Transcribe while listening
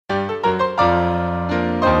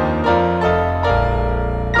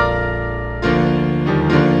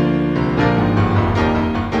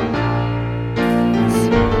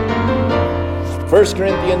First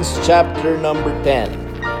Corinthians chapter number 10.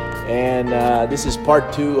 And this is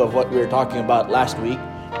part 2 of what we were talking about last week,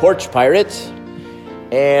 Porch pirates.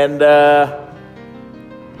 And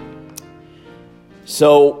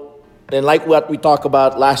like what we talked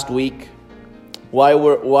about last week,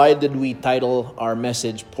 why did we title our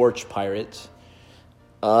message Porch Pirates?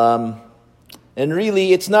 And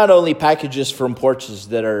really, it's not only packages from porches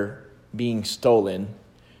that are being stolen.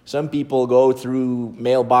 Some people go through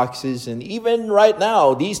mailboxes, and even right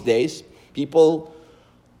now, these days, people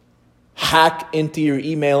hack into your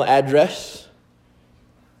email address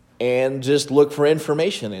and just look for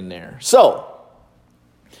information in there. So,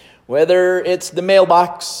 whether it's the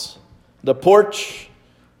mailbox, the porch,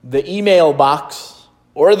 the email box,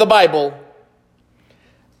 or the Bible,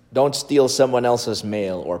 don't steal someone else's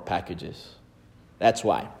mail or packages. That's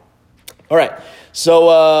why. All right.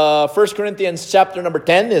 So 1 Corinthians chapter number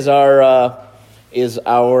 10 is our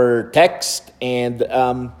text, and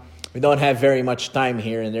we don't have very much time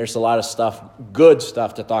here, and there's a lot of good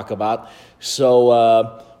stuff to talk about.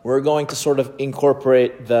 So we're going to sort of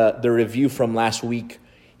incorporate the review from last week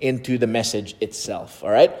into the message itself.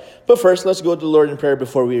 All right. But first, let's go to the Lord in prayer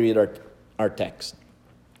before we read our text.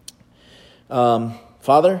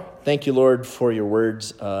 Father, thank you, Lord, for your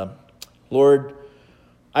words. Lord,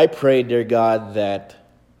 I pray, dear God, that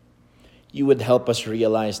you would help us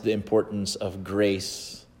realize the importance of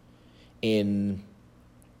grace of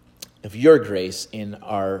your grace in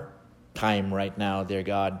our time right now, dear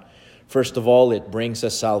God. First of all, it brings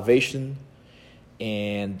us salvation,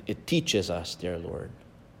 and it teaches us, dear Lord.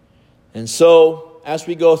 And so, as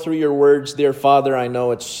we go through your words, dear Father, I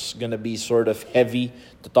know it's going to be sort of heavy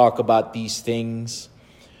to talk about these things.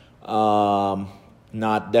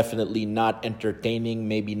 Definitely not entertaining,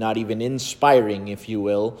 maybe not even inspiring, if you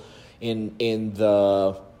will, in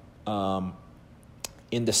the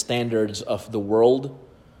standards of the world.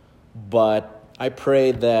 But I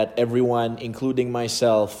pray that everyone, including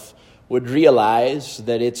myself, would realize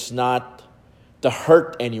that it's not to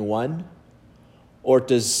hurt anyone or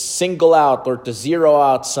to single out or to zero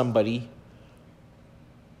out somebody,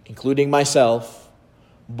 including myself,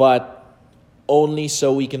 but only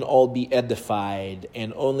so we can all be edified,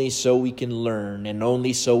 and only so we can learn, and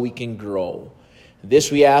only so we can grow. This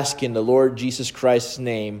we ask in the Lord Jesus Christ's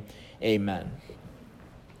name. Amen.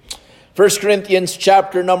 1 Corinthians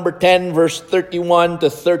chapter number 10, verse 31 to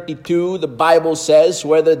 32, the Bible says,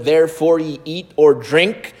 "Whether therefore ye eat or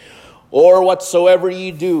drink, or whatsoever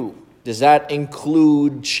ye do." Does that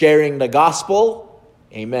include sharing the gospel?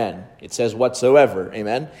 Amen. It says whatsoever.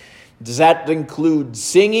 Amen. Does that include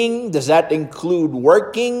singing? Does that include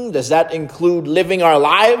working? Does that include living our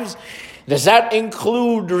lives? Does that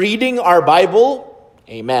include reading our Bible?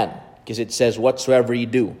 Amen. Because it says whatsoever you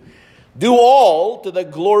do. Do all to the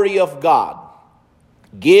glory of God.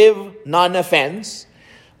 Give none offense,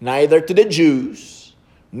 neither to the Jews,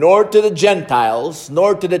 nor to the Gentiles,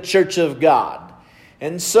 nor to the church of God.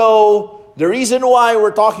 And so, the reason why we're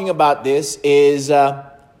talking about this is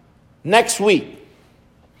next week.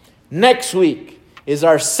 Next week is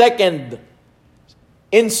our second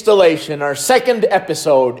installation, our second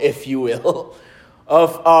episode, if you will,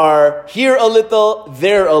 of our Here a Little,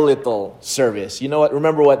 There a Little service. You know what?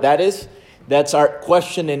 Remember what that is? That's our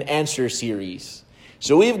question and answer series.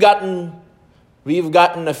 So we've gotten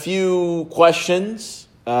a few questions.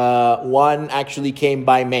 One actually came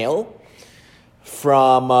by mail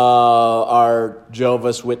from our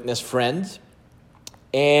Jehovah's Witness friends.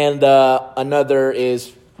 And another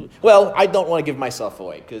is, well, I don't want to give myself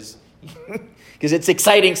away because it's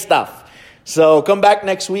exciting stuff. So come back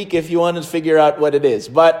next week if you want to figure out what it is.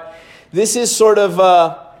 But this is sort of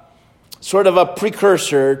a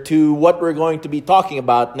precursor to what we're going to be talking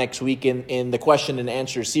about next week in the question and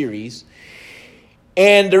answer series.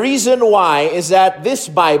 And the reason why is that this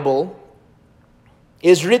Bible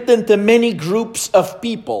is written to many groups of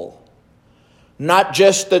people, not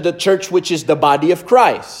just to the church, which is the body of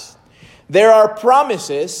Christ. There are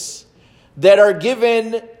promises that are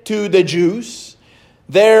given to the Jews.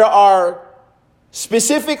 There are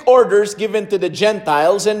specific orders given to the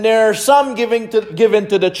Gentiles, and there are some given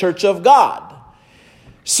to the church of God.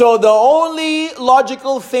 So the only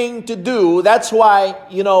logical thing to do, that's why,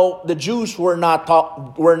 the Jews were not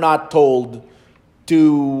told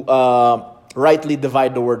to rightly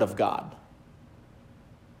divide the word of God.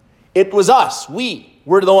 It was us.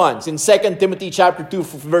 We're the ones. In 2 Timothy chapter 2,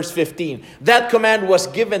 verse 15. That command was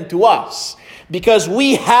given to us because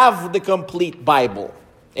we have the complete Bible.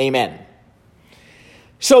 Amen.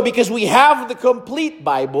 So because we have the complete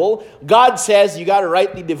Bible, God says you got to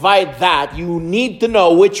rightly divide that. You need to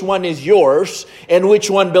know which one is yours and which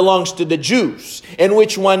one belongs to the Jews and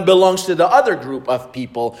which one belongs to the other group of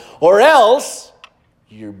people. Or else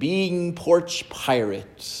you're being porch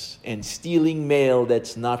pirates and stealing mail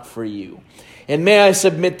that's not for you. And may I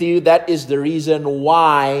submit to you, that is the reason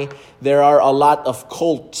why there are a lot of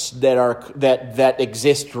cults that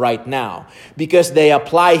exist right now. Because they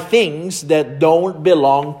apply things that don't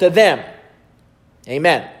belong to them.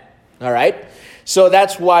 Amen. All right? So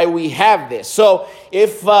that's why we have this. So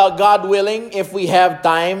if God willing, if we have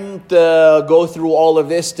time to go through all of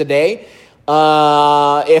this today,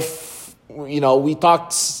 we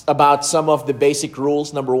talked about some of the basic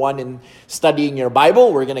rules. Number one, in studying your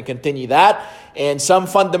Bible, we're going to continue that. And some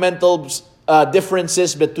fundamental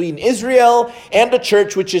differences between Israel and the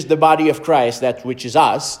church, which is the body of Christ, which is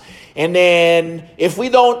us. And then, if we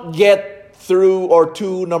don't get through or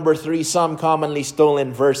to number 3, some commonly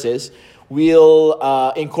stolen verses, we'll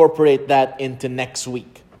incorporate that into next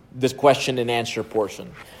week, this question and answer portion.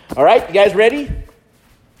 All right, you guys ready?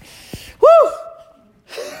 Woo!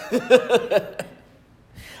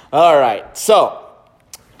 All right, so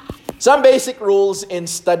some basic rules in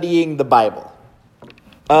studying the Bible.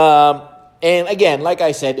 And again, like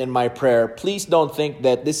I said in my prayer, please don't think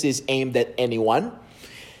that this is aimed at anyone,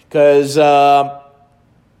 because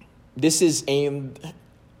this is aimed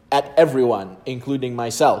at everyone, including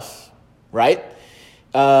myself, right?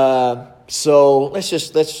 So let's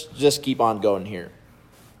just keep on going here.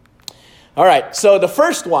 All right, so the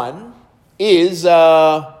first one is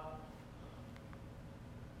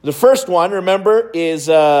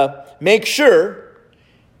make sure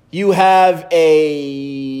you have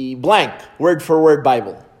a blank word-for-word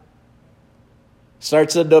Bible.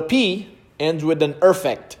 Starts with a P, ends with an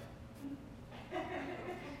perfect.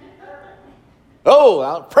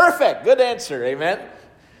 Oh, perfect. Good answer. Amen.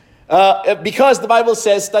 Because the Bible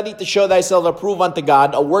says, study to show thyself approved unto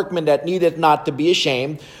God, a workman that needeth not to be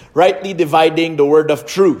ashamed, rightly dividing the word of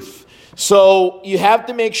truth. So you have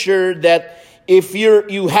to make sure that if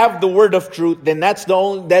you have the word of truth, then that's the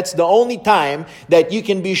only time that you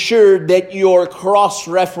can be sure that your cross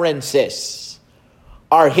references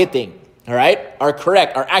are hitting, all right, are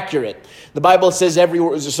correct, are accurate. The Bible says every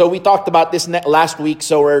word. So we talked about this last week,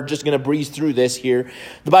 so we're just going to breeze through this here.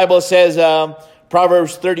 The Bible says,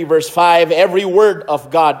 Proverbs 30 verse 5, every word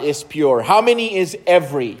of God is pure. How many is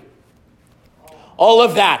every? All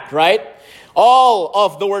of that, right? All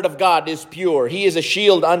of the word of God is pure. He is a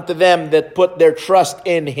shield unto them that put their trust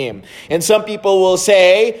in him. And some people will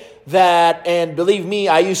say that, and believe me,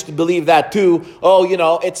 I used to believe that too.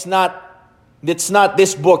 Oh, it's not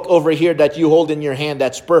this book over here that you hold in your hand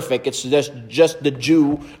that's perfect. It's just the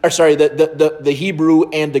Hebrew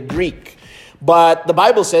and the Greek. But the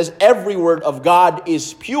Bible says every word of God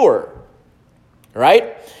is pure.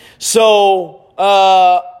 Right? So,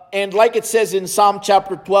 and like it says in Psalm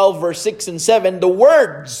chapter 12, verse 6 and 7, the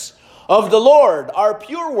words of the Lord are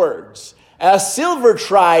pure words, as silver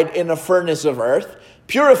tried in a furnace of earth,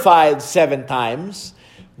 purified 7 times.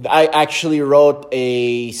 I actually wrote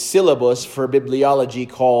a syllabus for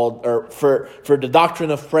bibliology for the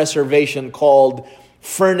doctrine of preservation called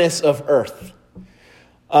Furnace of Earth.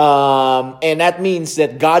 And that means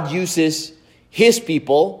that God uses his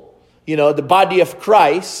people, the body of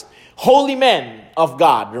Christ, holy men of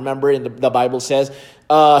God. Remember, in the Bible says,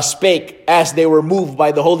 spake as they were moved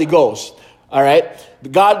by the Holy Ghost. All right?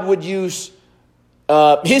 God would use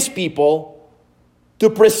his people to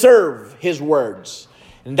preserve his words.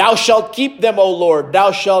 And thou shalt keep them, O Lord.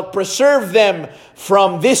 Thou shalt preserve them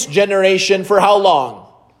from this generation for how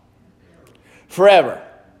long? Forever.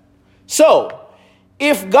 So,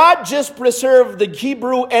 if God just preserved the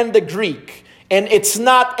Hebrew and the Greek, and it's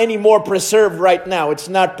not anymore preserved right now, it's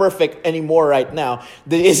not perfect anymore right now,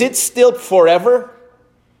 is it still forever?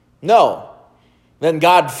 No. Then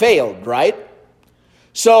God failed, right?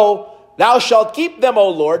 So, thou shalt keep them, O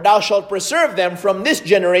Lord, thou shalt preserve them from this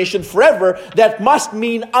generation forever. That must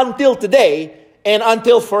mean until today and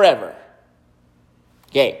until forever.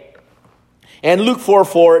 Okay. And Luke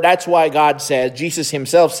 4:4, that's why God says, Jesus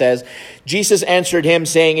himself says, Jesus answered him,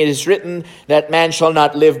 saying, it is written that man shall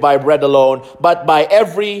not live by bread alone, but by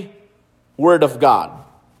every word of God.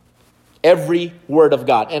 Every word of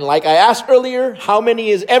God. And like I asked earlier, how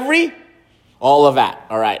many is every? All of that.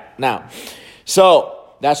 All right. Now, so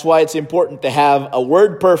that's why it's important to have a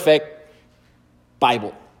word perfect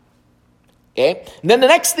Bible. Okay? And then the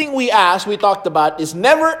next thing we talked about, is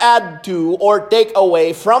never add to or take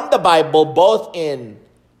away from the Bible, both in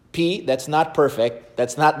P, that's not perfect,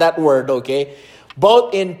 that's not that word, okay?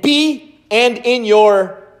 Both in P and in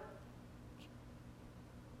your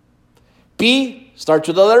P starts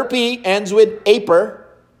with the letter P, ends with aper.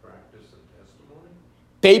 Practice and testimony.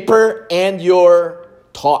 Paper and your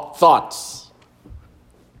thoughts.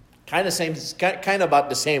 Kind of about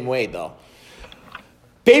the same way though.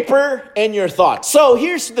 Paper and your thoughts. So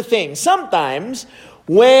here's the thing. Sometimes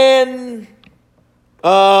when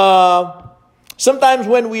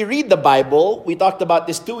we read the Bible, we talked about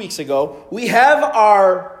this 2 weeks ago, we have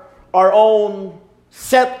our own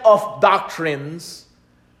set of doctrines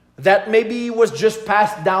that maybe was just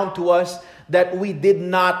passed down to us that we did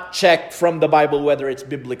not check from the Bible whether it's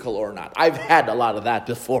biblical or not. I've had a lot of that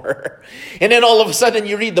before. And then all of a sudden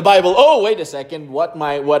you read the Bible, oh, wait a second, what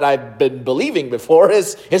I've been believing before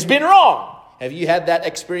has been wrong. Have you had that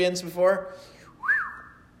experience before?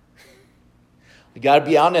 We got to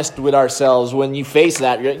be honest with ourselves when you face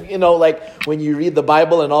that. You know, like when you read the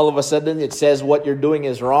Bible and all of a sudden it says what you're doing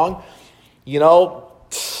is wrong. You know,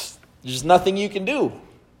 there's nothing you can do.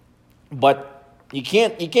 But you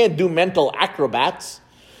can't do mental acrobats.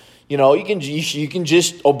 You know, you can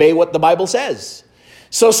just obey what the Bible says.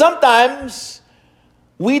 So sometimes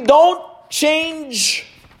we don't change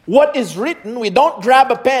what is written. We don't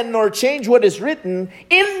grab a pen or change what is written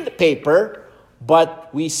in the paper,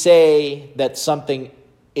 but we say that something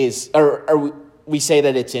is, or we say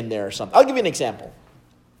that it's in there or something. I'll give you an example.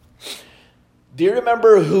 Do you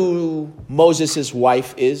remember who Moses'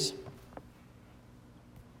 wife is?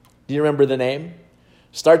 Do you remember the name?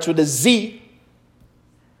 Starts with a Z.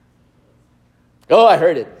 Oh, I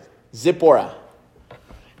heard it. Zipporah.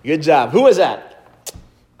 Good job. Who was that?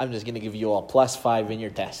 I'm just going to give you all +5 in your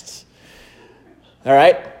tests. All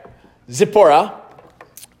right. Zipporah.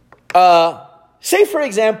 Say, for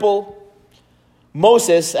example,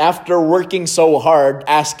 Moses, after working so hard,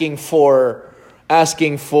 asking for, like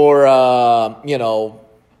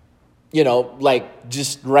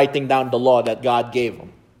just writing down the law that God gave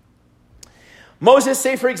him. Moses,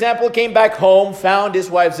 say for example, came back home, found his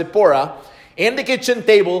wife Zipporah in the kitchen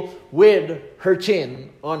table with her chin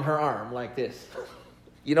on her arm like this.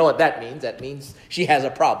 You know what that means? That means she has a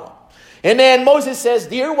problem. And then Moses says,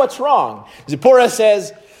 dear, what's wrong? Zipporah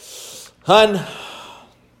says, hon,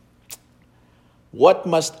 what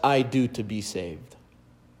must I do to be saved?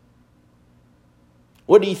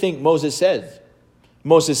 What do you think Moses says?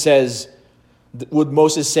 Would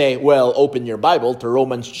Moses say, well, open your Bible to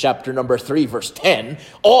Romans chapter number 3, verse 10.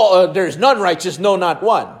 There's none righteous, no, not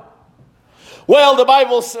one. Well,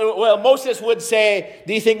 Moses would say,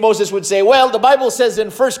 do you think Moses would say, well, the Bible says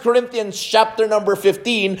in 1 Corinthians chapter number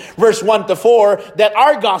 15, verse 1 to 4, that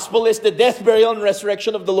our gospel is the death, burial, and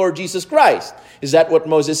resurrection of the Lord Jesus Christ. Is that what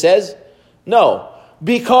Moses says? No,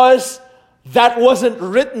 because that wasn't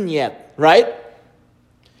written yet, right?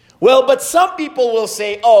 Well, but some people will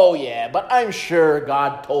say, oh yeah, but I'm sure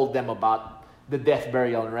God told them about the death,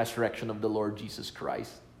 burial, and resurrection of the Lord Jesus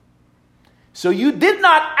Christ. So you did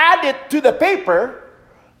not add it to the paper,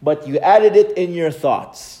 but you added it in your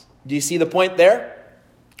thoughts. Do you see the point there?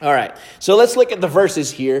 All right, so let's look at the verses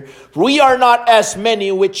here. We are not as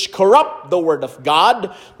many which corrupt the word of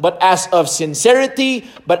God, but as of sincerity,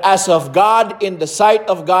 but as of God, in the sight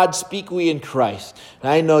of God, speak we in Christ. And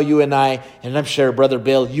I know you and I, and I'm sure Brother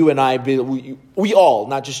Bill, you and I, we all,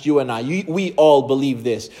 not just you and I, we all believe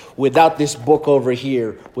this. Without this book over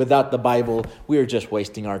here, without the Bible, we are just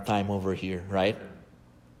wasting our time over here, right?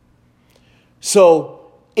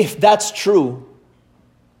 So, if that's true,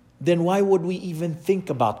 then why would we even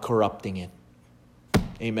think about corrupting it?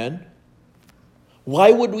 Amen?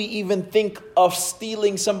 Why would we even think of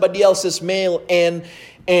stealing somebody else's mail and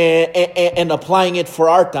applying it for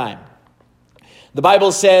our time? The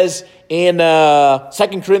Bible says in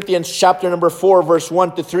 2 Corinthians chapter number 4, verse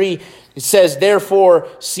 1 to 3, it says, therefore,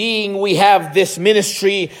 seeing we have this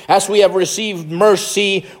ministry, as we have received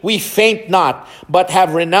mercy, we faint not, but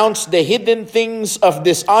have renounced the hidden things of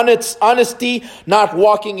dishonesty, not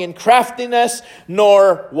walking in craftiness,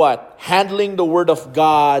 nor what? Handling the word of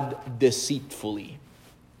God deceitfully.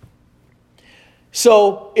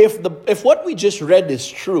 So, if what we just read is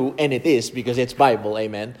true, and it is, because it's Bible,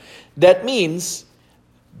 amen, that means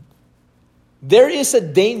there is a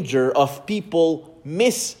danger of people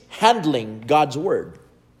mishandling God's word.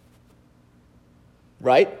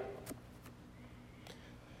 Right?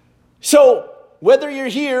 So, whether you're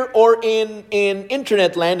here or in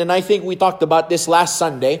internet land, and I think we talked about this last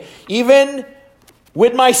Sunday, even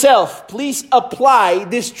with myself, please apply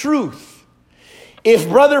this truth. If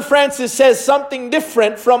Brother Francis says something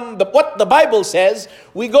different from what the Bible says,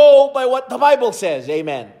 we go by what the Bible says.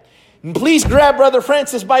 Amen. And please grab Brother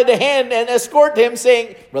Francis by the hand and escort him,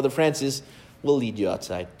 saying, Brother Francis, we'll lead you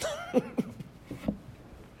outside.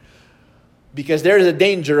 Because there is a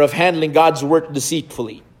danger of handling God's word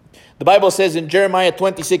deceitfully. The Bible says in Jeremiah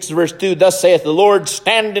 26 verse 2, "Thus saith the Lord,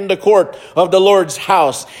 stand in the court of the Lord's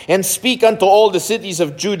house, and speak unto all the cities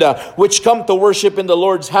of Judah, which come to worship in the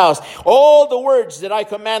Lord's house. All the words that I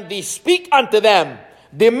command thee, speak unto them.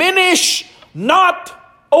 Diminish not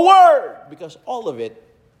a word." Because all of it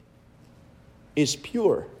is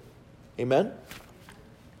pure. Amen?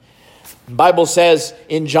 The Bible says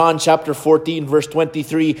in John chapter 14 verse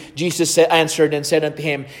 23, Jesus answered and said unto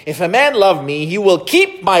him, "If a man love me, he will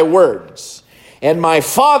keep my words. And my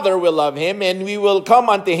Father will love him, and we will come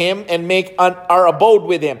unto him and make our abode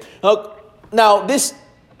with him." Now, this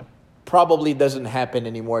probably doesn't happen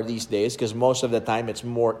anymore these days, because most of the time it's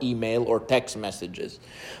more email or text messages.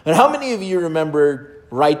 But how many of you remember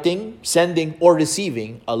writing, sending, or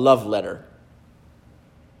receiving a love letter?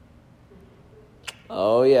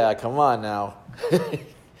 Oh yeah, come on now.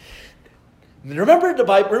 Remember the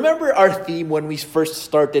Bible? Remember our theme when we first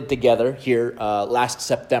started together here last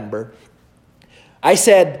September? I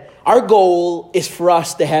said our goal is for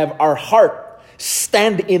us to have our heart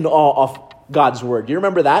stand in awe of God's word. Do you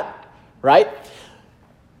remember that? Right?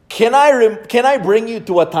 Can I bring you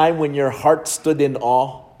to a time when your heart stood in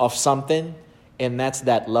awe of something, and that's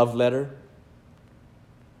that love letter?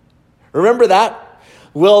 Remember that?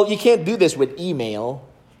 Well, you can't do this with email,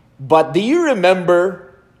 but do you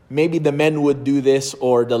remember, maybe the men would do this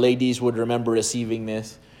or the ladies would remember receiving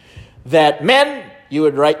this, that men, you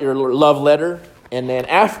would write your love letter, and then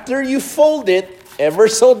after you fold it ever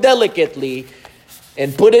so delicately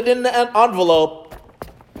and put it in an envelope,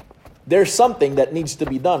 there's something that needs to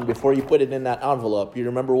be done before you put it in that envelope. You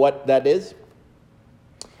remember what that is?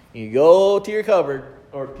 You go to your cupboard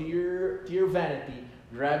or to your vanity,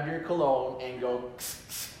 grab your cologne and go.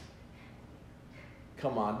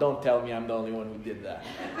 Come on, don't tell me I'm the only one who did that.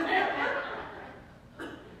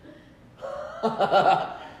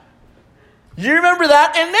 You remember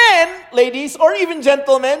that? And then, ladies, or even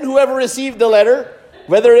gentlemen, whoever received the letter,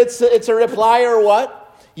 whether it's a reply or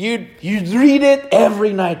what, you'd read it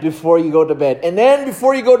every night before you go to bed. And then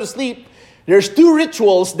before you go to sleep, there's two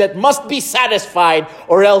rituals that must be satisfied,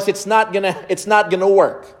 or else it's not gonna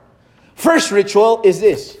work. First ritual is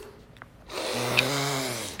this.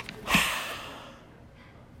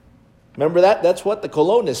 Remember that? That's what the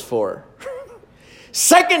cologne is for.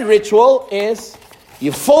 Second ritual is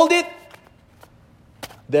you fold it,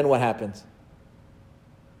 then what happens?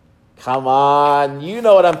 Come on, you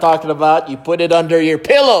know what I'm talking about. You put it under your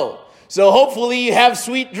pillow. So hopefully you have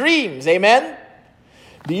sweet dreams. Amen?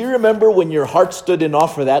 Do you remember when your heart stood in awe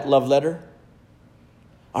for that love letter?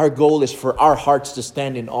 Our goal is for our hearts to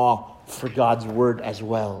stand in awe for God's word as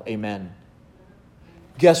well. Amen.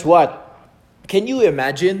 Guess what? Can you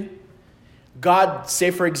imagine God,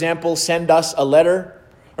 say for example, send us a letter?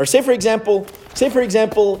 Or say for example,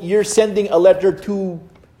 you're sending a letter to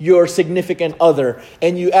your significant other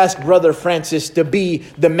and you ask Brother Francis to be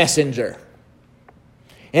the messenger.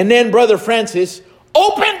 And then Brother Francis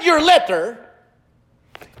opened your letter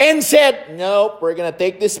and said, "No, we're going to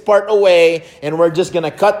take this part away and we're just going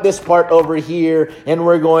to cut this part over here and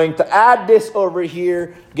we're going to add this over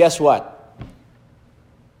here." Guess what?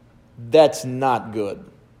 That's not good.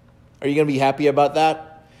 Are you going to be happy about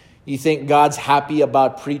that? You think God's happy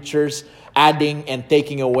about preachers adding and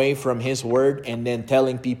taking away from His word and then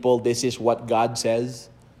telling people this is what God says?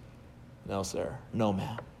 No, sir. No,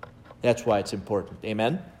 ma'am. That's why it's important.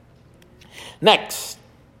 Amen? Next.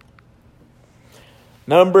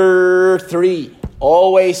 Number 3.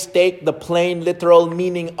 Always take the plain literal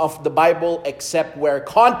meaning of the Bible except where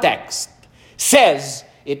context says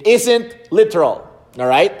it isn't literal. All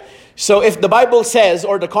right? So if the Bible says,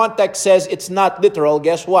 or the context says it's not literal,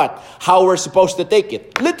 guess what? How we're supposed to take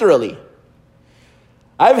it? Literally.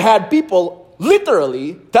 I've had people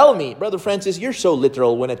literally tell me, "Brother Francis, you're so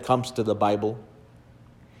literal when it comes to the Bible."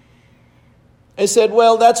 I said,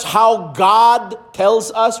 well, that's how God tells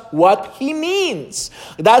us what He means.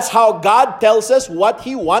 That's how God tells us what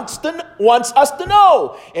He wants us to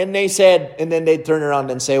know. And they said, and then they turn around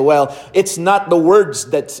and say, well, it's not the words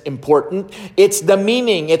that's important. It's the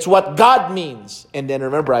meaning. It's what God means. And then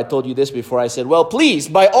remember, I told you this before. I said, well, please,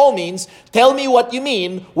 by all means, tell me what you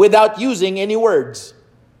mean without using any words.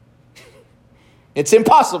 It's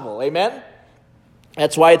impossible. Amen?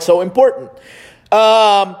 That's why it's so important.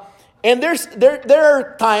 And there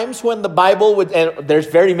are times when the Bible would, and there's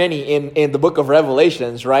very many in the book of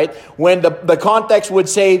Revelations, right? When the context would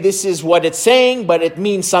say this is what it's saying, but it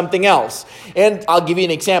means something else. And I'll give you an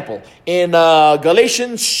example. In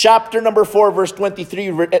Galatians chapter number 4, verse 23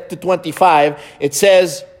 to 25, it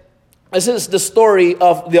says, this is the story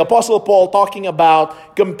of the Apostle Paul talking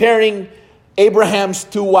about comparing Abraham's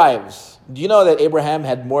 2 wives. Do you know that Abraham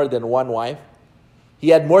had more than one wife? He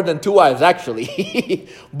had more than 2 wives, actually.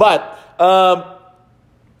 But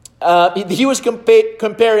he was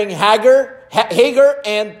comparing Hagar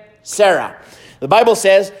and Sarah. The Bible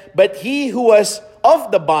says, but he who was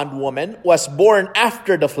of the bondwoman was born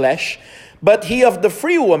after the flesh, but he of the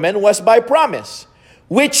free woman was by promise.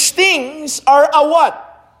 Which things are a what?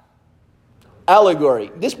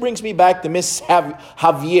 Allegory. This brings me back to Miss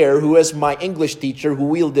Javier, who was my English teacher who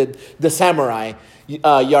wielded the samurai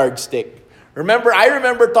yardstick. I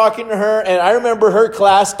remember talking to her, and I remember her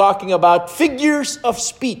class talking about figures of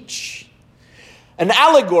speech. An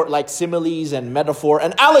allegory, like similes and metaphor,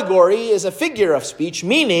 an allegory is a figure of speech,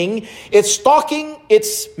 meaning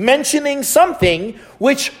it's mentioning something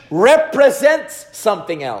which represents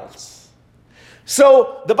something else.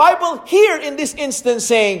 So the Bible here in this instance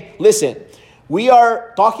saying, listen, we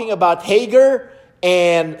are talking about Hagar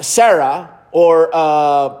and Sarah,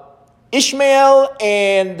 or Ishmael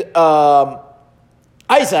and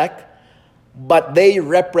Isaac, but they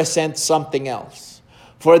represent something else.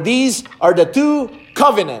 For these are the 2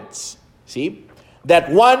 covenants. See?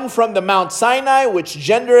 That one from the Mount Sinai, which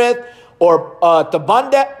gendereth, or to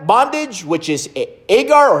bondage, which is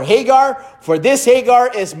Hagar. For this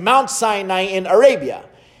Hagar is Mount Sinai in Arabia.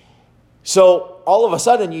 So all of a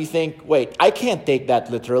sudden you think, wait, I can't take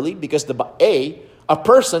that literally, because a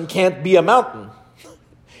person can't be a mountain.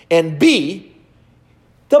 And B,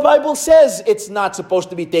 the Bible says it's not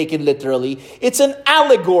supposed to be taken literally. It's an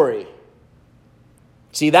allegory.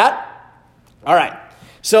 See that? All right.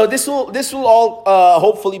 So this will all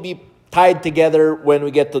hopefully be tied together when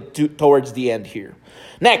we get towards the end here.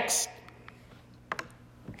 Next.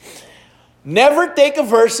 Never take a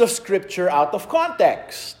verse of Scripture out of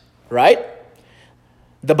context. Right?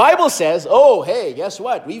 The Bible says, oh, hey, guess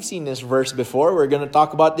what? We've seen this verse before. We're going to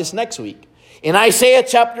talk about this next week. In Isaiah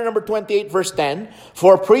chapter number 28, verse 10,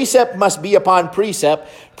 for precept must be upon precept,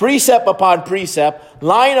 precept upon precept,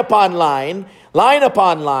 line upon line, line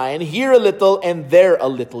upon line, here a little and there a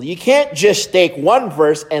little. You can't just take one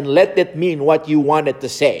verse and let it mean what you want it to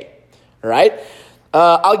say. Right?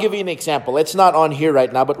 I'll give you an example. It's not on here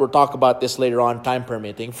right now, but we'll talk about this later on, time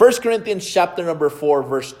permitting. 1 Corinthians chapter number 4,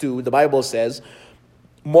 verse 2, the Bible says,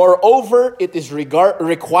 moreover, it is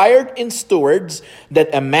required in stewards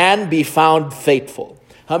that a man be found faithful.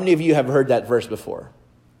 How many of you have heard that verse before?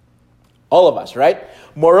 All of us, right?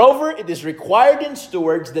 Moreover, it is required in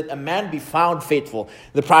stewards that a man be found faithful.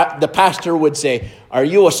 The pastor would say, are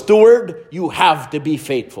you a steward? You have to be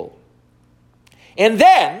faithful. And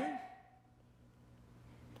then,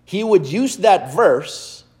 he would use that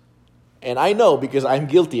verse, and I know because I'm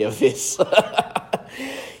guilty of this.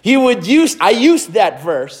 I used that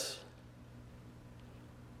verse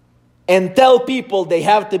and tell people they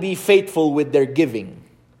have to be faithful with their giving.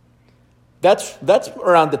 That's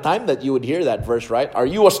around the time that you would hear that verse, right? Are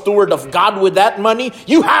you a steward of God with that money?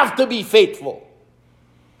 You have to be faithful.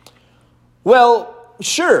 Well,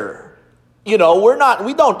 sure. We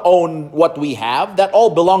don't own what we have. That all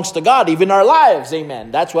belongs to God, even our lives. Amen.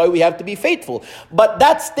 That's why we have to be faithful. But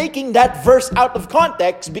that's taking that verse out of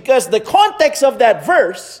context, because the context of that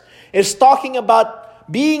verse is talking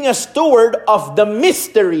about being a steward of the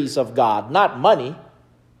mysteries of God, not money.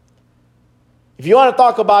 If you want to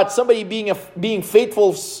talk about somebody being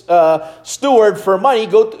faithful steward for money,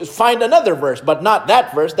 go find another verse, but not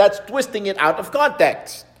that verse. That's twisting it out of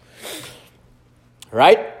context.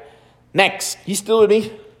 Right? Next. You still with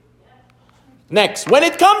me? Next. When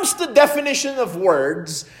it comes to definition of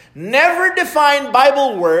words, never define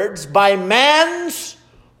Bible words by man's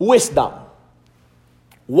wisdom.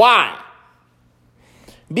 Why?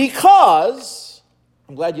 Because,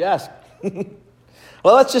 I'm glad you asked.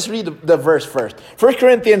 Well, let's just read the verse first. 1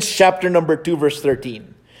 Corinthians chapter number 2, verse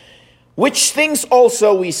 13. Which things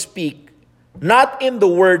also we speak, not in the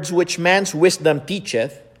words which man's wisdom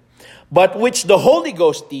teacheth, but which the Holy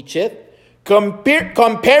Ghost teacheth,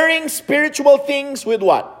 comparing spiritual things with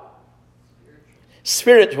what?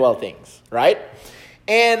 Spiritual things, right?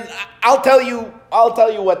 And I'll tell you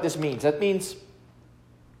what this means. That means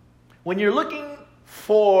when you're looking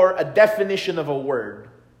for a definition of a word,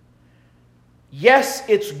 yes,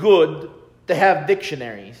 it's good to have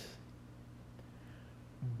dictionaries,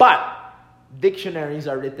 but dictionaries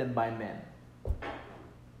are written by men.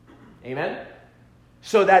 Amen?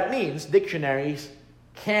 So that means dictionaries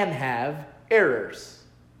can have errors,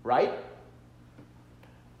 right?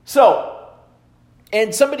 So,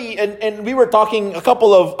 and we were talking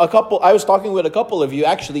I was talking with a couple of you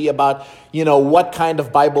actually about, what kind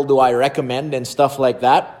of Bible do I recommend and stuff like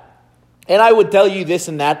that. And I would tell you this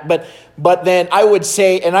and that, but then I would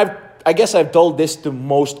say, and I guess I've told this to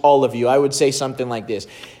most all of you. I would say something like this.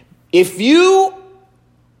 If you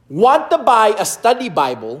want to buy a study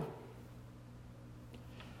Bible,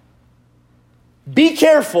 be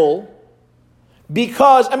careful,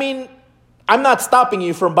 because, I'm not stopping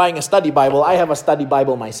you from buying a study Bible. I have a study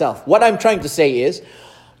Bible myself. What I'm trying to say is,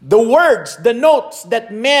 the words, the notes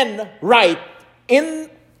that men write in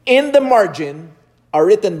the margin are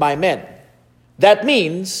written by men. That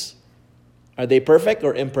means, are they perfect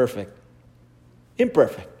or imperfect?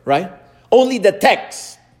 Imperfect, right? Only the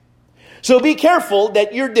text. So be careful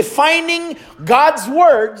that you're defining God's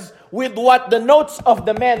words with what the notes of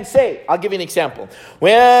the men say. I'll give you an example.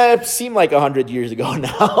 Well, it seemed like 100 years ago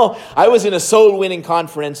now. I was in a soul-winning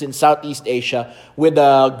conference in Southeast Asia with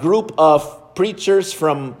a group of preachers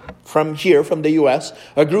from here, from the U.S.,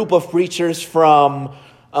 a group of preachers from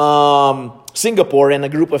Singapore, and a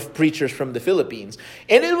group of preachers from the Philippines.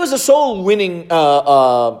 And it was a soul-winning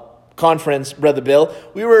conference, Brother Bill.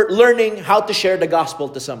 We were learning how to share the gospel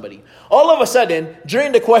to somebody. All of a sudden,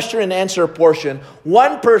 during the question and answer portion,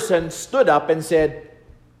 one person stood up and said,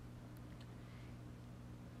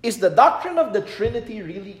 "Is the doctrine of the Trinity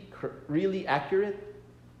really accurate?"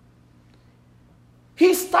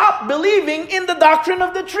 He stopped believing in the doctrine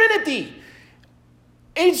of the Trinity.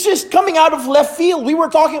 It's just coming out of left field. We were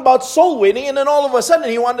talking about soul winning, and then all of a sudden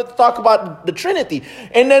he wanted to talk about the Trinity.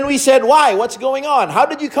 And then we said, why? What's going on? How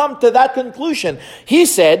did you come to that conclusion? He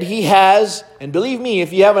said he has, and believe me,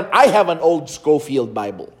 if you haven't, I have an old Schofield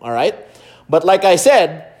Bible, all right? But like I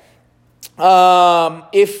said,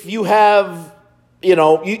 if you have,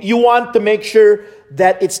 you want to make sure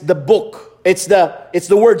that it's the book, it's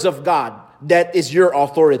the words of God that is your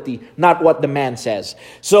authority, not what the man says.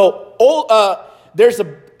 So, there's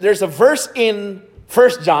a verse in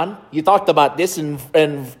 1 John, you talked about this in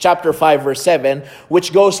chapter 5, verse 7,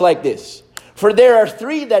 which goes like this. For there are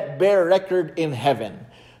three that bear record in heaven,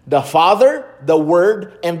 the Father, the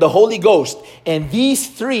Word, and the Holy Ghost. And these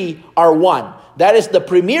three are one. That is the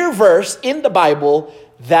premier verse in the Bible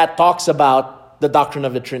that talks about the doctrine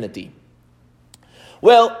of the Trinity.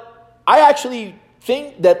 Well, I actually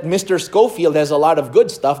think that Mr. Schofield has a lot of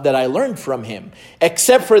good stuff that I learned from him.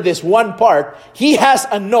 Except for this one part, he has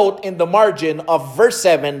a note in the margin of verse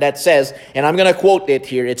 7 that says, and I'm going to quote it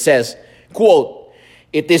here, it says, quote,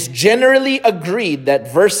 "It is generally agreed that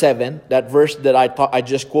verse 7, that verse that I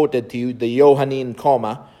just quoted to you, the Johannine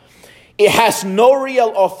comma, it has no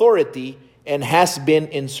real authority and has been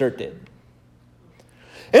inserted."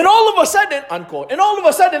 And all of a sudden, unquote, and all of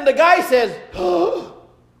a sudden the guy says,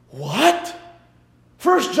 what?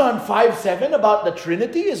 1 John 5:7 about the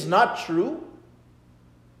Trinity is not true?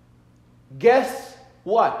 Guess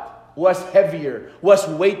what was heavier, was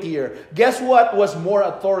weightier? Guess what was more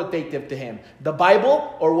authoritative to him? The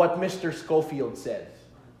Bible or what Mr. Schofield says?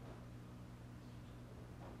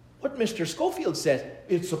 What Mr. Schofield says,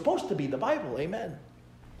 it's supposed to be the Bible, amen.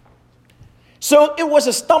 So it was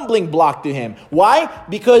a stumbling block to him. Why?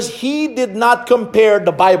 Because he did not compare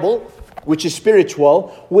the Bible, which is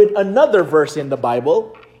spiritual, with another verse in the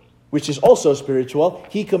Bible, which is also spiritual.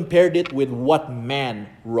 He compared it with what man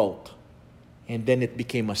wrote. And then it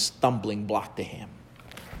became a stumbling block to him.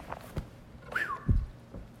 Whew.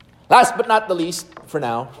 Last but not the least, for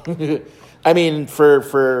now,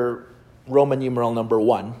 for Roman numeral number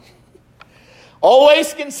 1,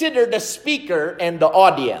 always consider the speaker and the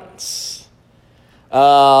audience.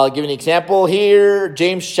 I'll give an example here.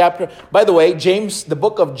 James chapter. By the way, James, the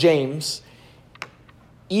book of James,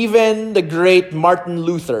 even the great Martin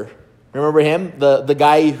Luther, remember him? The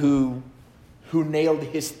guy who nailed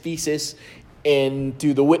his thesis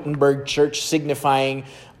into the Wittenberg church, signifying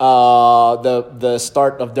the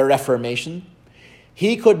start of the Reformation.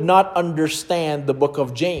 He could not understand the book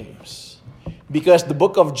of James because the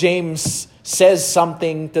book of James says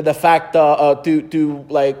something to the fact to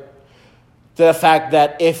the fact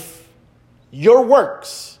that if your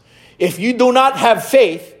works, if you do not have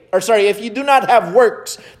faith, if you do not have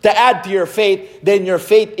works to add to your faith, then your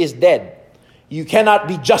faith is dead. You cannot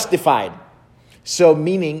be justified. So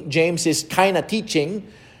meaning James is kind of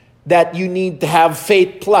teaching that you need to have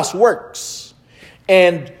faith plus works.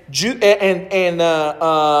 And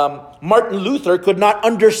Martin Luther could not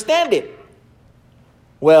understand it.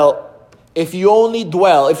 Well, if you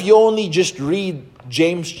only just read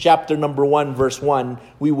James chapter number 1, verse 1,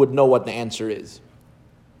 we would know what the answer is.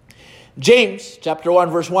 James chapter 1,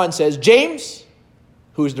 verse 1 says, James,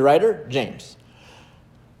 who's the writer? James.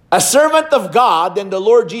 A servant of God and the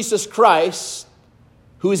Lord Jesus Christ,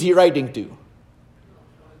 who is he writing to?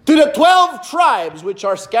 To the 12 tribes which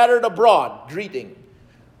are scattered abroad, greeting.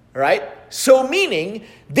 Right? So meaning,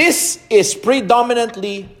 this is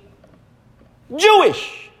predominantly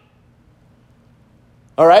Jewish.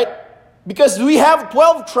 All right? Because we have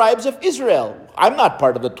 12 tribes of Israel. I'm not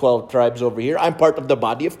part of the 12 tribes over here. I'm part of the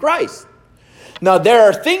body of Christ. Now, there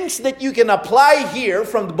are things that you can apply here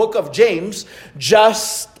from the book of James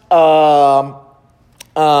just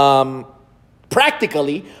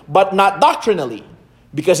practically, but not doctrinally,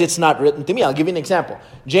 because it's not written to me. I'll give you an example.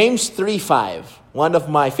 James 3:5, one of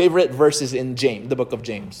my favorite verses in James, the book of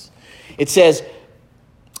James. It says,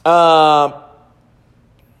 man,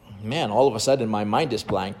 all of a sudden my mind is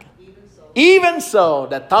blank. Even so,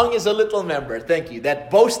 the tongue is a little member, thank you, that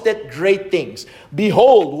boasteth great things.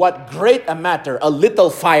 Behold, what great a matter a little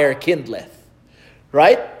fire kindleth.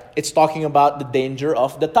 Right? It's talking about the danger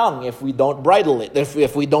of the tongue if we don't bridle it,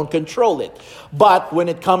 if we don't control it. But when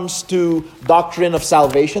it comes to doctrine of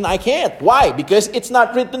salvation, I can't. Why? Because it's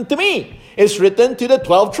not written to me. It's written to the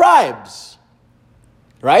 12 tribes.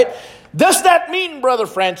 Right? Does that mean, Brother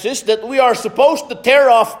Francis, that we are supposed to tear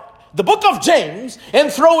off the book of James and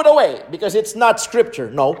throw it away because it's not scripture?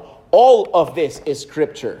 No, all of this is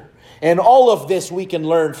scripture. And all of this we can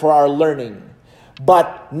learn for our learning.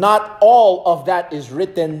 But not all of that is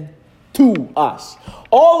written to us.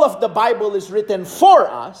 All of the Bible is written for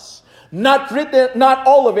us. Not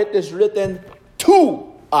all of it is written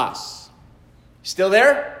to us. Still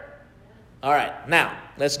there? All right. Now,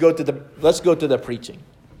 let's go to the preaching.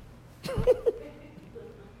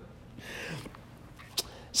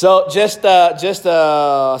 So just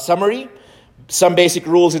a summary, some basic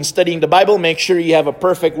rules in studying the Bible. Make sure you have a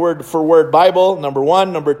perfect word-for-word Bible, number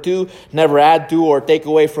 1. Number 2, never add to or take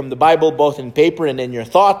away from the Bible, both in paper and in your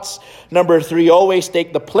thoughts. Number 3, always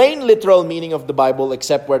take the plain literal meaning of the Bible,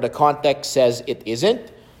 except where the context says it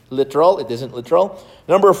isn't literal.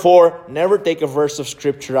 Number 4, never take a verse of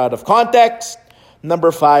Scripture out of context.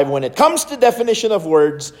 Number 5, when it comes to definition of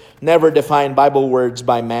words, never define Bible words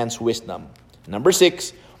by man's wisdom. Number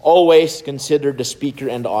 6, always consider the speaker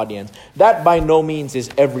and the audience. That by no means is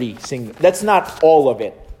every single. That's not all of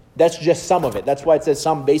it. That's just some of it. That's why it says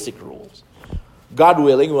some basic rules. God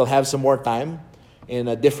willing, we'll have some more time in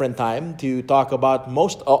a different time to talk about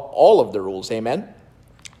all of the rules. Amen.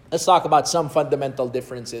 Let's talk about some fundamental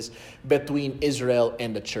differences between Israel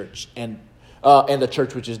and the church, and the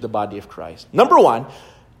church, which is the body of Christ. Number 1,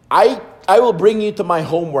 I will bring you to my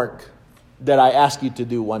homework that I asked you to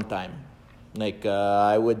do one time.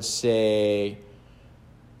 I would say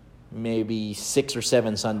maybe 6 or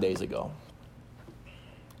 7 Sundays ago.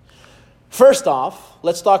 First off,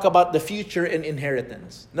 let's talk about the future and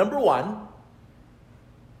inheritance. Number 1,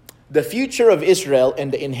 the future of Israel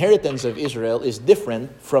and the inheritance of Israel is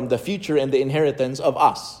different from the future and the inheritance of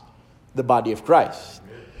us, the body of Christ.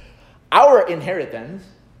 Our inheritance,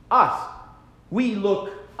 us, we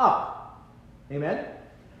look up. Amen?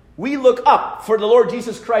 We look up for the Lord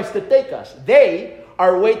Jesus Christ to take us. They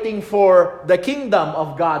are waiting for the kingdom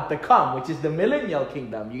of God to come, which is the millennial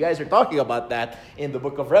kingdom. You guys are talking about that in the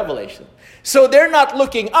book of Revelation. So they're not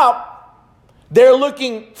looking up. They're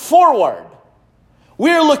looking forward.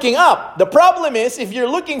 We're looking up. The problem is, if you're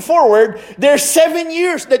looking forward, there's 7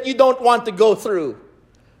 years that you don't want to go through,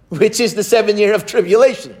 which is the 7 year of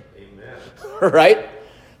tribulation. Amen. Right?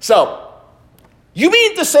 So, you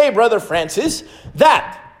mean to say, Brother Francis,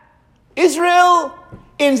 that Israel's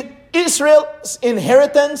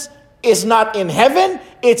inheritance is not in heaven,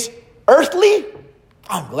 it's earthly?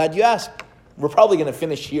 I'm glad you asked. We're probably going to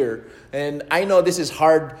finish here. And I know this is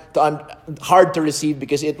hard to receive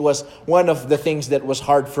because it was one of the things that was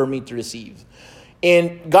hard for me to receive.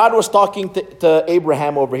 And God was talking to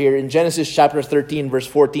Abraham over here in Genesis chapter 13, verse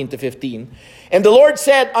 14 to 15. And the Lord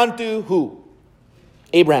said unto who?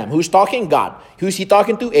 Abraham. Who's talking? God. Who's he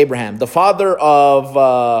talking to? Abraham, the father of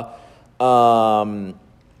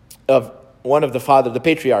one of the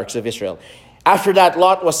patriarchs of Israel. After that,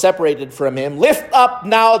 Lot was separated from him. Lift up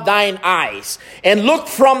now thine eyes, and look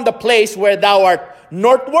from the place where thou art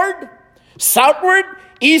northward, southward,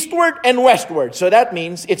 eastward, and westward. So that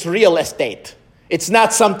means it's real estate. It's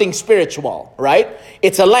not something spiritual, right?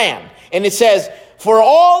 It's a land. And it says, for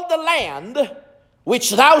all the land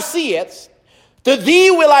which thou seest, to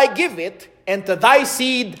thee will I give it, and to thy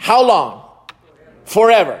seed, how long?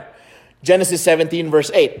 Forever. Genesis 17,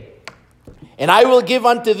 verse 8. And I will give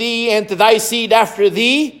unto thee and to thy seed after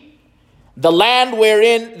thee the land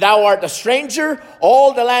wherein thou art a stranger,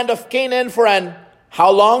 all the land of Canaan for an,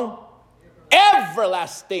 how long?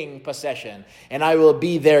 Everlasting possession. And I will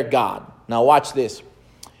be their God. Now watch this.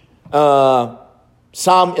 Psalm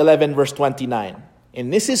 11, verse 29.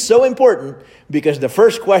 And this is so important because the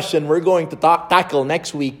first question we're going to tackle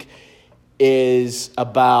next week is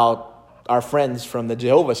about our friends from the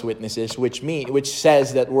Jehovah's Witnesses, which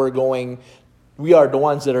says that we're going We are the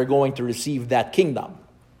ones that are going to receive that kingdom.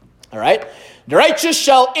 All right? The righteous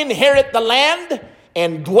shall inherit the land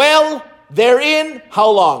and dwell therein. How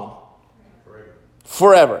long?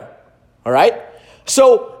 Forever. All right?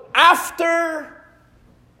 So after,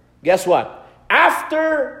 guess what?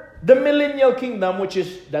 After the millennial kingdom,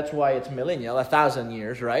 that's why it's millennial, 1,000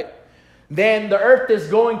 years, right? Then the earth is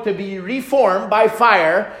going to be reformed by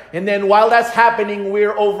fire. And then while that's happening,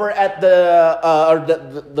 we're over at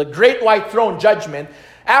the great white throne judgment.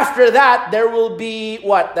 After that, there will be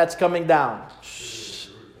what? That's coming down.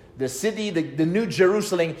 The city, the new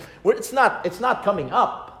Jerusalem. Where it's not coming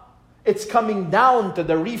up. It's coming down to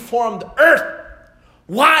the reformed earth.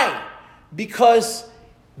 Why? Because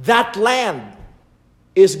that land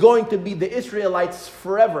is going to be the Israelites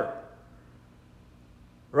forever.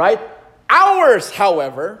 Right? Ours,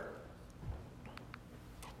 however,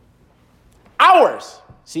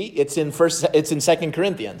 see, it's in 2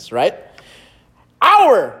 Corinthians, right?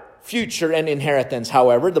 Our future and inheritance,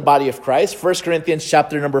 however, the body of Christ, 1 Corinthians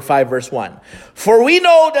chapter number 5, verse 1. For we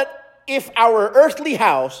know that if our earthly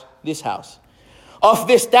house, this house, of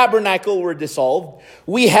this tabernacle were dissolved,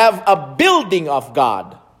 we have a building of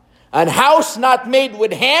God, an house not made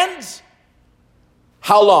with hands.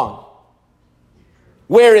 How long?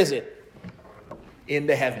 Where is it? In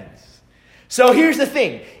the heavens. So here's the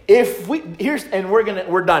thing.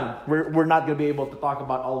 We're done. We're not going to be able to talk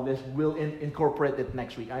about all of this. We'll incorporate it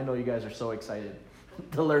next week. I know you guys are so excited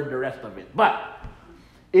to learn the rest of it. But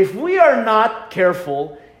if we are not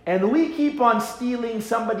careful and we keep on stealing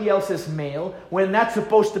somebody else's mail when that's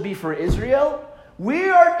supposed to be for Israel, we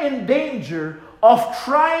are in danger of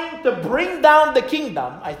trying to bring down the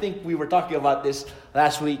kingdom. I think we were talking about this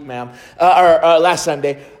last week, ma'am, or last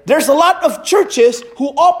Sunday. There's a lot of churches who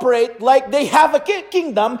operate like they have a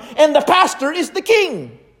kingdom and the pastor is the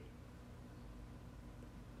king.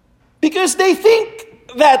 Because they think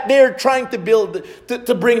that they're trying to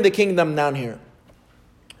bring the kingdom down here.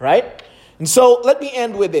 Right? And so let me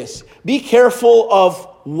end with this. Be careful of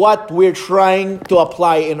what we're trying to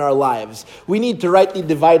apply in our lives. We need to rightly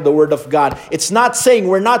divide the word of God.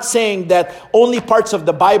 We're not saying that only parts of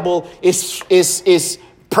the Bible is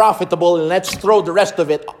profitable and let's throw the rest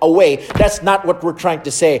of it away. That's not what we're trying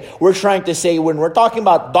to say. We're trying to say when we're talking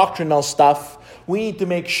about doctrinal stuff, we need to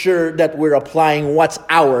make sure that we're applying what's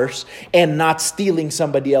ours and not stealing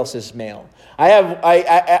somebody else's mail.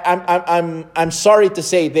 I'm sorry to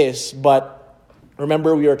say this, but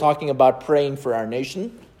remember, we were talking about praying for our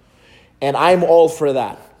nation, and I'm all for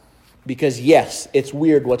that. Because yes, it's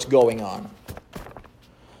weird what's going on.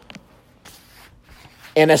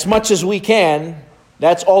 And as much as we can,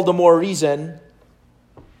 that's all the more reason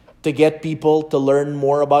to get people to learn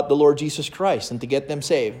more about the Lord Jesus Christ and to get them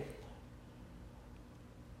saved.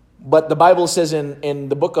 But the Bible says in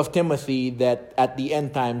the book of Timothy that at the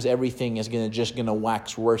end times, everything is going to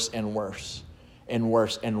wax worse and worse and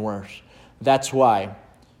worse and worse. That's why,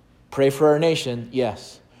 pray for our nation,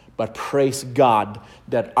 yes. But praise God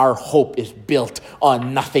that our hope is built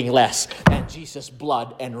on nothing less than Jesus'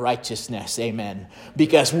 blood and righteousness. Amen.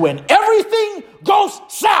 Because when everything goes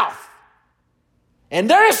south, and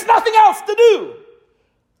there is nothing else to do,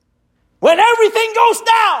 when everything goes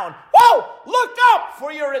down, whoa, look up,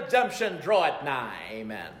 for your redemption draweth nigh.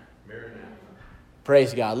 Amen.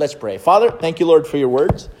 Praise God. Let's pray. Father, thank you, Lord, for your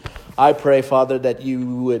words. I pray, Father, that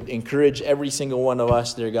you would encourage every single one of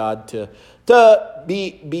us, dear God, to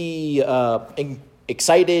be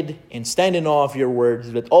excited and stand in awe of your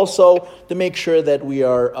words, but also to make sure that we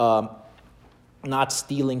are not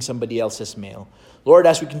stealing somebody else's mail. Lord,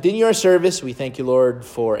 as we continue our service, we thank you, Lord,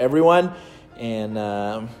 for everyone,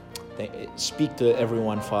 and speak to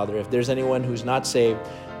everyone, Father. If there's anyone who's not saved,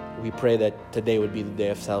 we pray that today would be the day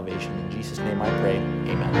of salvation. In Jesus' name I pray.